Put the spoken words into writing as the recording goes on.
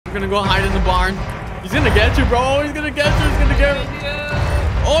We're gonna go hide in the barn. He's gonna get you, bro. He's gonna get you. He's gonna get you.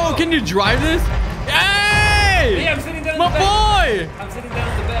 Oh, can you drive this? Hey! Hey, I'm sitting down in my the back. boy! I'm sitting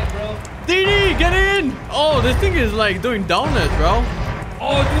down in the back, bro. DD, get in! Oh, this thing is like doing donuts, bro.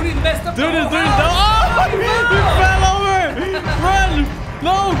 Oh, dude, he messed up. Dude is doing donuts. Oh, he fell over! Run!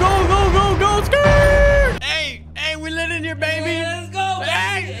 No, go! Skirt! Hey, we lit in here, baby. Yeah, let's go,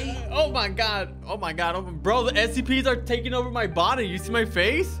 baby. Hey! Oh my god. Oh, bro, the SCPs are taking over my body. You see my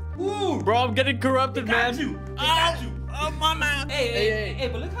face? Woo. Bro, I'm getting corrupted, man. They got you. Oh, mama. Hey,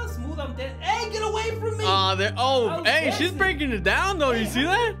 but look how smooth I'm dancing. Hey, get away from me. Hey, she's breaking it down, though. You see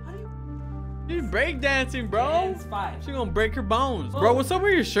that? She's breakdancing, bro. She's gonna break her bones. Bro, what's up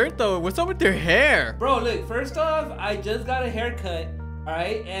with your shirt, though? What's up with your hair? Bro, look, first off, I just got a haircut. All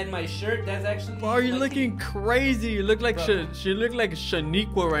right, and my shirt, that's actually... Bro, you're looking crazy. You look like she look like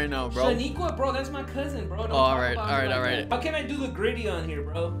Shaniqua right now, bro. Shaniqua, bro, that's my cousin, bro. All right. How can I do the gritty on here,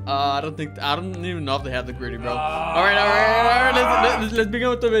 bro? I don't even know if they have the gritty, bro. All right. Let's begin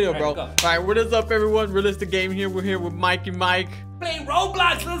with the video, bro. All right, what is up, everyone? Realistic Game here. We're here with Mike and Mike. Playing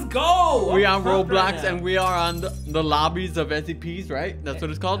Roblox, let's go! We are on Roblox and we are on the lobbies of SCPs, right? That's what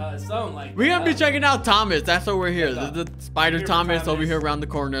it's called? Something like We're gonna be checking out Thomas. That's why we're here. There's the Spider Thomas over here around the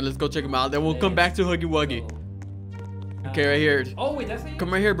corner. Let's go check him out. Then we'll come back to Huggy Wuggy. Okay, right here. Oh, wait, that's how you...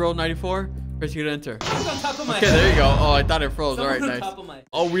 Come right here, bro. 94. Press you to enter. It's on top of my Okay, head. there you go. Oh, I thought it froze. All right, Someone's on nice. top of my...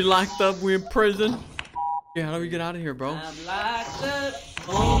 Oh, we locked up. We in prison. Okay, how do we get out of here, bro? I'm locked up.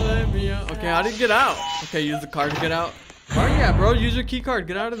 Oh, let me out. Okay, how do you get out? Okay, use the card to get out. Oh yeah, bro, use your key card.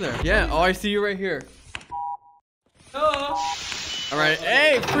 Get out of there. Yeah. Oh, I see you right here. Oh. All right.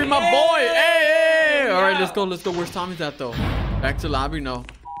 Hey, free my boy. Hey. All right, let's go. Where's Thomas at though? Back to lobby. No.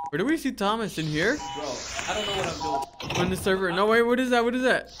 Where do we see Thomas? In here? Bro, I don't know what I'm doing. On the server. No, wait. What is that? What is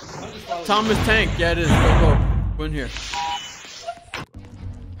that? Thomas Tank. Yeah, it is. Go. Go in here.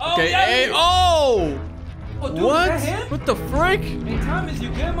 Okay. Hey. Oh. Dude, What? Is that him? What the frick? Hey, Thomas, you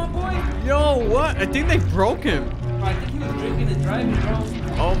good, my boy? Yo, what? I think they broke him. Bro, I think he was drinking and driving, bro.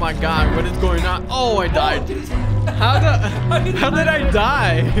 Oh my god, what is going on? Oh, I died. How did I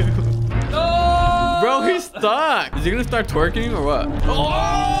die? No! Bro, he's stuck. Is he gonna start twerking or what?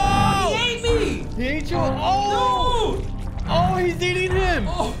 Oh! He ate me! He ate you? Oh! No! Oh, he's eating him.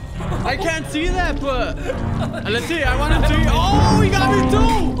 Oh. I can't see that, but let's see. I want him to eat. Oh, he got me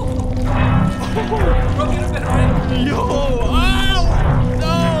too. Bro, get a better rank. Yo! Oh!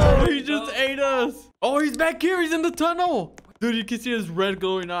 No! He just ate us. Oh, he's back here. He's in the tunnel. Dude, you can see his red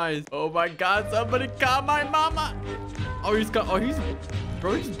glowing eyes. Oh my god, somebody call my mama. Oh,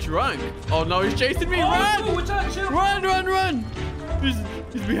 bro, he's drunk. Oh no, he's chasing me. Run! Dude, watch out, chill. Run! He's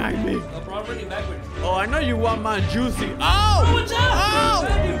behind me. Oh, bro, I'm running backwards. Oh, I know you want my juicy. Oh! Oh, watch out!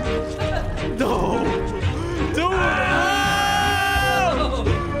 Oh! No! Dude! Oh!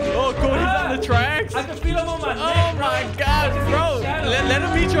 Oh, cool, he's on the tracks. I can feel him on my neck. Oh my god, bro. Let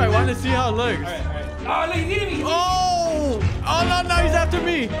him eat you. I want to see how it looks. Alright. Oh, look, he's eating me. Oh no, he's after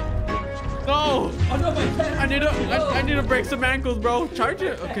me. No. Oh no, my cat. I need to break some ankles, bro. Charge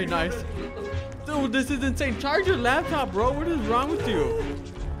it. Okay, nice. Dude, this is insane. Charge your laptop, bro. What is wrong with you?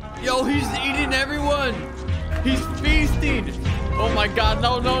 Yo, he's eating everyone. He's feasting. Oh my god,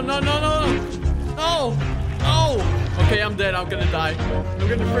 no. Oh. Okay, I'm dead. I'm gonna die. I'm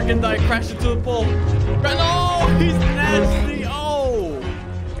gonna freaking die. Crash into the pole. No, he's nasty. Oh.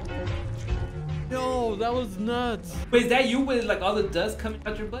 Yo, that was nuts. Wait, is that you with like all the dust coming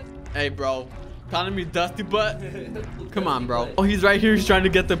out your butt? Hey, bro. Calling me dusty butt? Come on, bro. Oh, he's right here. He's trying to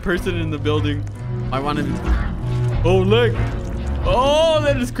get the person in the building. I want to... Oh, look. Oh,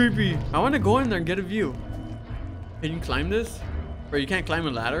 that is creepy. I want to go in there and get a view. Can you climb this? Bro, you can't climb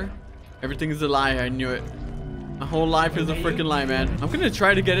a ladder? Everything is a lie. I knew it. My whole life is a freaking lie, man. I'm going to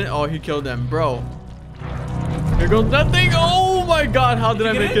try to get it. Oh, he killed them. Bro. Here goes nothing. Oh, my God. How did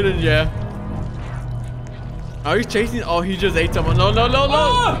I make it in? Yeah. Oh, he's chasing. Oh, he just ate someone. No.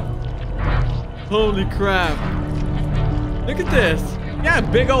 Oh! Holy crap. Look at this. Yeah,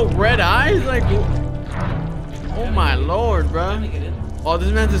 big old red eyes. Like, oh my lord, bro. Oh,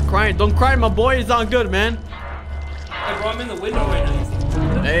 this man's just crying. Don't cry, my boy. It's all good, man. Hey, bro, I'm in the window right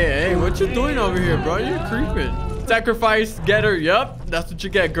now. Hey, what you doing over here, bro? You're creeping. Sacrifice, getter. Yup, that's what you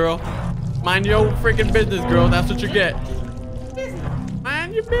get, girl. Mind your freaking business, girl. That's what you get.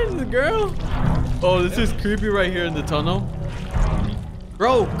 Mind your business, girl. Oh, this is creepy right here in the tunnel.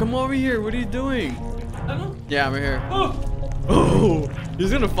 Bro, come over here. What are you doing? Yeah, I'm right here. Oh,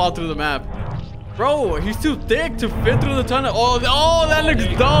 he's gonna fall through the map. Bro, he's too thick to fit through the tunnel. Oh, that looks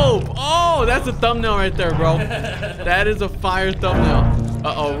dope. Oh, that's a thumbnail right there, bro. That is a fire thumbnail.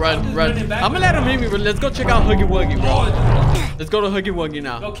 Uh-oh, run. I'm gonna let him hit me, but let's go check out Huggy Wuggy, bro. Let's go to Huggy Wuggy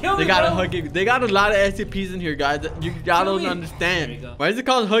now. They got a lot of SCPs in here, guys. You gotta understand. Why is it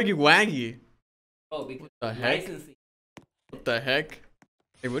called Huggy Wuggy? Oh, because the heck? What the heck?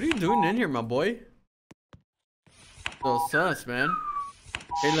 Hey, what are you doing in here, my boy? So sus, man.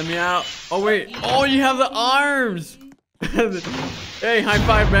 Hey, let me out. Oh, wait. Oh, you have the arms. Hey, high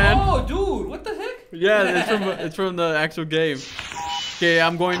five, man. Oh, dude, what the heck? Yeah, it's from the actual game. Okay,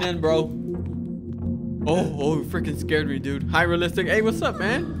 I'm going in, bro. Oh, freaking scared me, dude. Hi, realistic. Hey, what's up,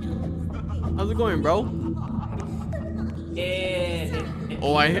 man? How's it going, bro?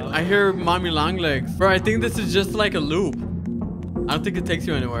 Oh, I hear mommy long legs. Bro, I think this is just like a loop. I don't think it takes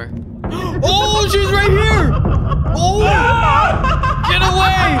you anywhere. Oh, she's right here. Oh, get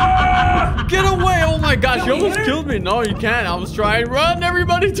away. Get away. Oh my gosh, you almost killed me. No, you can't. I was trying. Run,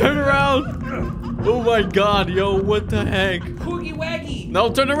 everybody, turn around. Oh my god, yo, what the heck? Huggy Wuggy. No,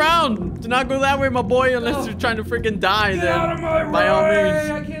 turn around. Do not go that way, my boy, unless you're trying to freaking die. Get then out of my by all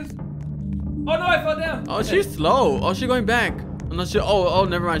means. I can't. Oh no, I fell down. Oh, she's slow. Oh, she's going back. Unless she, oh,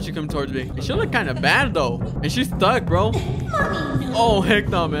 never mind. She come towards me. She look kind of bad though, and she's stuck, bro. Oh heck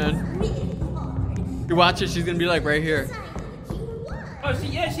no, man. You watch it. She's gonna be like right here. Oh,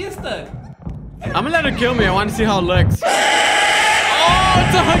 she's stuck. I'm gonna let her kill me. I want to see how it looks. Oh,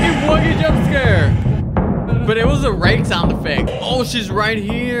 it's a Huggy Wuggy jump scare. But it was a right sound effect. Oh, she's right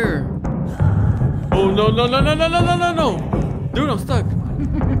here. Oh no. Dude, I'm stuck.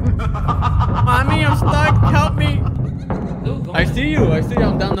 Mommy, I'm stuck. Help me. I see you.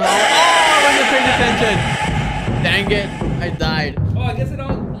 I'm down the hall. Oh, I wasn't paying attention. Dang it. I died. Oh, I guess it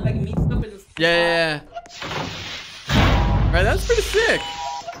all like meets up in the Yeah. Right, that's pretty sick.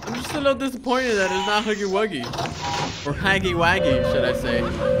 I'm just a little disappointed that it's not Huggy Wuggy. Or Haggy Waggy, should I say.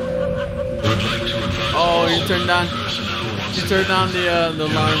 Oh, you turned down the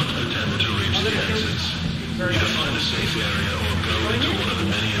alarm.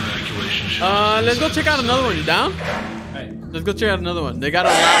 Let's go check out another one. You down? Let's go check out another one. They got a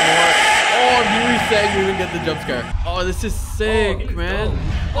lot more. Oh, if you reset, you even get the jump scare. Oh, this is sick, man.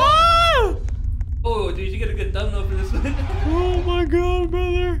 Oh, dude, you get a good thumbnail for this one. Oh my god,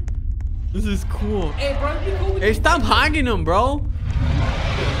 brother. This is cool. Hey, bro, you cool with Hey, stop hogging them, bro.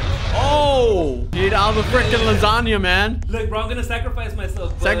 Oh, eat all the freaking lasagna, man. Look, bro, I'm gonna sacrifice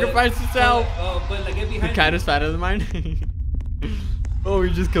myself. Sacrifice yourself. But like, get behind The cat is fatter than mine. Oh,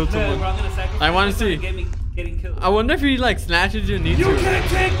 you just killed someone. Bro, I'm gonna sacrifice I want to see. Get me getting killed. I wonder if he like snatches you and needs You you. can't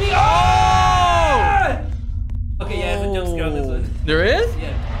take me. Oh! Okay, yeah, there's a jump scare on this one. There is?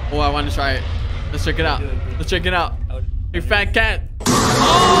 Yeah. Oh, I want to try it. Let's check it out. Do it. Let's check it out. Hey, fat cat.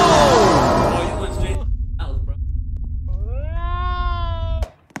 Oh! Oh, you went straight to the house, bro.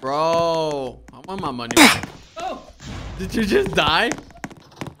 Bro, I want my money back. Oh! Did you just die?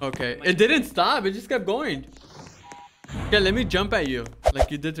 Okay. It didn't stop. It just kept going. Yeah, let me jump at you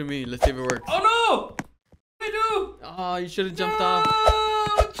like you did to me. Let's see if it works. Oh no! What do I do? Oh, you should have jumped off.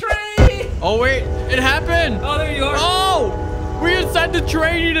 Train! Oh, wait. It happened. Oh, there you are. Oh! We're inside the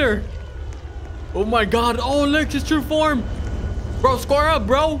train eater. Oh my god. Oh, look, his true form. Bro, square up,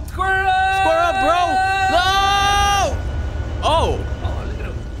 bro. Square up! Square up, bro. No! Oh. Oh, look at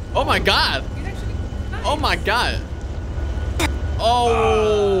him. Oh my god. He's actually nice. Oh my god.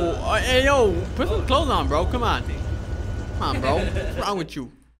 Oh. Hey, yo. Put some clothes on, bro. Come on. Come on, bro. What's wrong with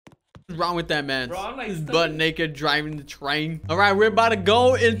you? What's wrong with that man? Bro, I'm like He's butt naked driving the train. All right, we're about to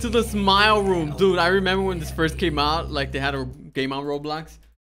go into the smile room. Dude, I remember when this first came out, like they had a game on Roblox.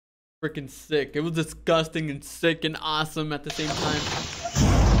 Freaking sick. It was disgusting and sick and awesome at the same time.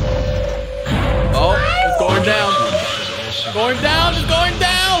 Oh, it's going down. Going down, it's going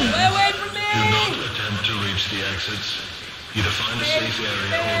down. Wait for me! Do not attempt to reach the exits. Either find a safe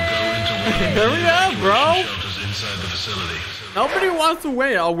area or go into one of the Hurry up, bro. shelters inside the facility. Nobody wants to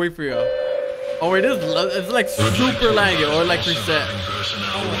wait. I'll wait for you. Oh, it is. It's like super laggy or like reset.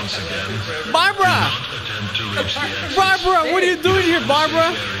 Personnel once again. Barbara! Attempt to reach the exits. Barbara, what are you doing here,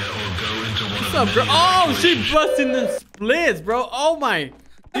 Barbara? What's What's up, girl? Oh, she busting the splits, bro. Oh my.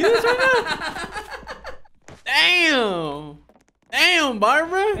 See this right now? Damn. Damn,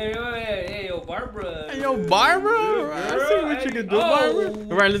 Barbara. Hey, yo, Barbara. Hey, yo, Barbara. I see what you can do, Barbara.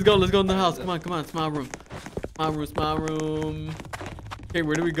 All right, let's go. Let's go in the house. Come on. Smile room. Smile room. Okay,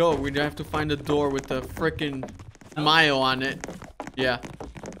 where do we go? We have to find a door with a freaking smile on it. Yeah.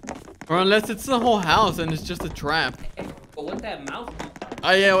 Or unless it's the whole house and it's just a trap. Hey, but what that mouth?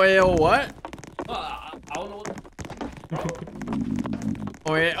 Oh, yeah, wait, what? I don't know what.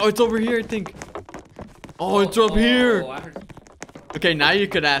 Oh, yeah. Oh, it's over here, I think. Oh, it's up here. I heard... Okay, now you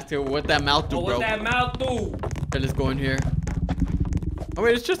could ask her what that mouth do, bro. What that mouth do? Okay, let's go in here. Oh,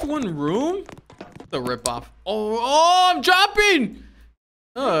 wait, it's just one room? The ripoff. Oh, I'm dropping!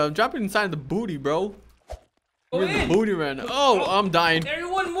 Oh, I'm dropping inside the booty, bro. Go Look at in. the booty right now. Oh, I'm dying.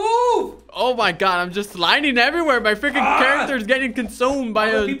 Everyone move! Oh my god, I'm just sliding everywhere. My freaking character's getting consumed by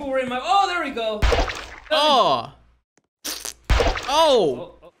a... People were in my... Oh, there we go. Oh.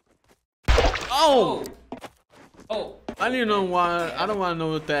 Oh. Oh. Oh. I don't even know why. I don't want to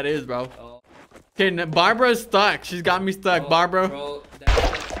know what that is, bro. Oh. Okay, Barbara's stuck. She's got me stuck, Barbara. Bro,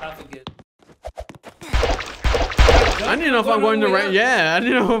 that's esophagus. I need to know if I'm going the right. Yeah, I need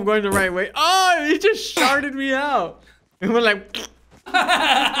to know if I'm going the right way. Oh, he just sharded me out. And we're like,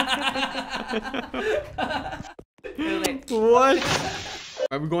 what?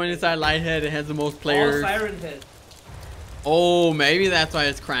 Are we going inside Lighthead? It has the most players. All siren heads. Oh, maybe that's why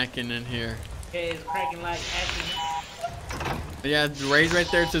it's cracking in here. Okay, it's cracking like acting. Yeah, Ray's right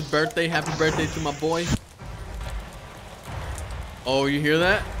there. It's his birthday. Happy birthday to my boy. Oh, you hear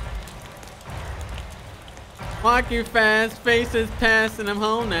that? Walking fast, faces pass, and I'm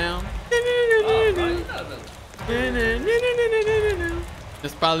home now.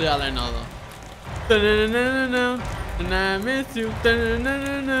 That's probably all I know though. And I miss you. And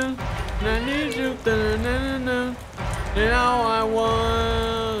I need you. And now I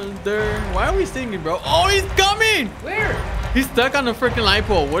wonder. Why are we singing, bro? Oh, he's coming! Where? He's stuck on the freaking light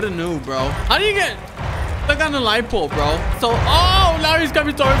pole. What a noob, bro. How do you get stuck on the light pole, bro? So, oh, now he's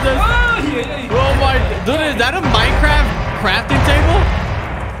coming towards us. Oh, yeah. Oh my, dude, is that a Minecraft crafting table?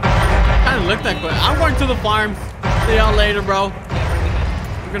 Kind of looked like it. I'm going to the farms. See y'all later, bro.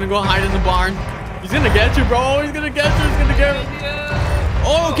 We're gonna go hide in the barn. He's gonna get you, bro. He's gonna get you. He's gonna get you.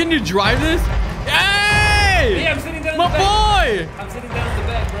 Oh, can you drive this? Hey! Yeah, I'm sitting down in my the back. boy! I'm sitting down in the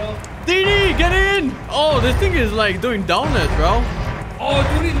back, bro. DD, get in! Oh, this thing is like doing donuts, bro. Oh,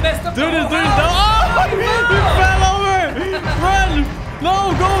 dude, he messed up. Dude is doing donuts. Oh, he fell over! Run!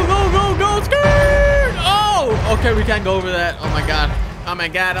 No, go! Skirt! Oh, okay, we can't go over that. Oh my god. Oh my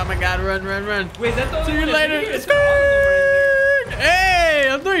god, run. Wait, is that the See you only later. Skirt! Hey,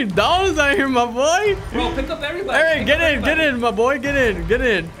 I'm doing donuts out here, my boy. Bro, pick up everybody. Hey, get in, my boy. Get in.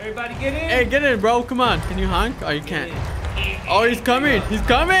 Everybody get in. Hey, get in, bro. Come on. Can you honk? Oh, you can't. Oh, he's coming. He's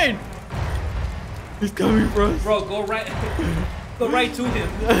coming for us. Bro, go right to him.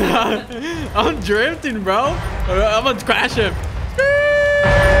 I'm drifting, bro. I'm gonna crash him.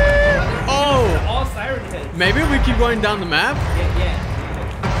 Oh. All siren heads. Maybe we keep going down the map. Yeah.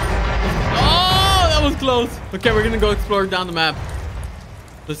 Oh, that was close. Okay, we're gonna go explore down the map.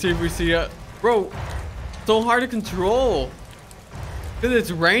 Let's see if we see it. Bro, so hard to control. Because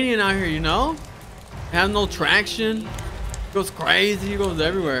it's raining out here, you know? It has no traction. It goes crazy. It goes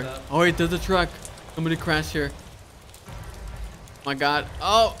everywhere. Oh, wait, there's a truck. Somebody crashed here. Oh, my God.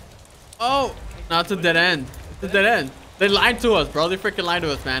 Oh. No, it's a dead end. It's a dead end. They lied to us, bro. They freaking lied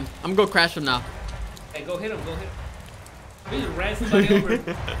to us, man. I'm gonna go crash him now. Hey, go hit him. We just ran somebody over.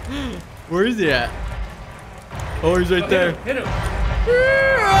 Where is he at? Oh, he's right there. Hit him.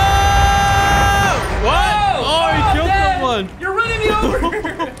 What? Oh, he killed someone. You're running me over.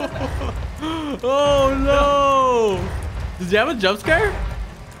 Oh, no. Does he have a jump scare?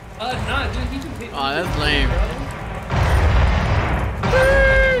 Nah, dude, he just hit me. Oh, that's lame.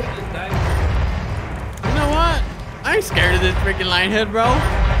 You know what? I ain't scared of this freaking Lighthead, bro.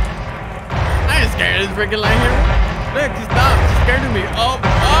 I ain't scared of this freaking Lighthead. Look, he stopped. He's scared of me. Oh.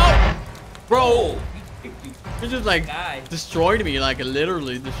 Bro. He just like destroyed me. Like, it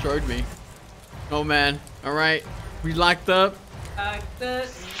literally destroyed me. Oh, man. All right. We locked up.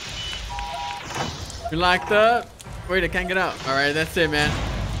 We locked up. Wait, I can't get out. All right, that's it, man.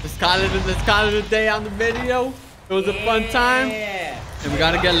 Let's call it a day on the video. It was a fun time. And we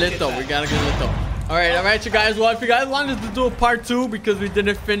gotta get lit though. All right, you guys. Well, if you guys wanted to do a part 2 because we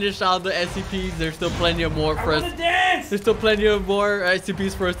didn't finish all the SCPs, there's still plenty of more for us. There's still plenty of more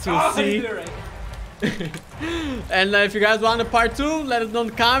SCPs for us to see. And if you guys want a part 2, let us know in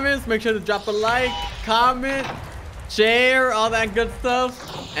the comments. Make sure to drop a like, comment, share, all that good stuff.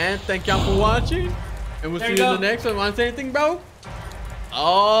 And thank y'all for watching. And we'll see you in the next one. Want to say anything, bro?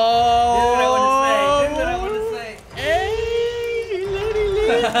 Oh. This is what I want to say. Hey,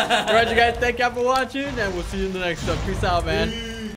 lady. All right, you guys. Thank y'all for watching, and we'll see you in the next one. Peace out, man.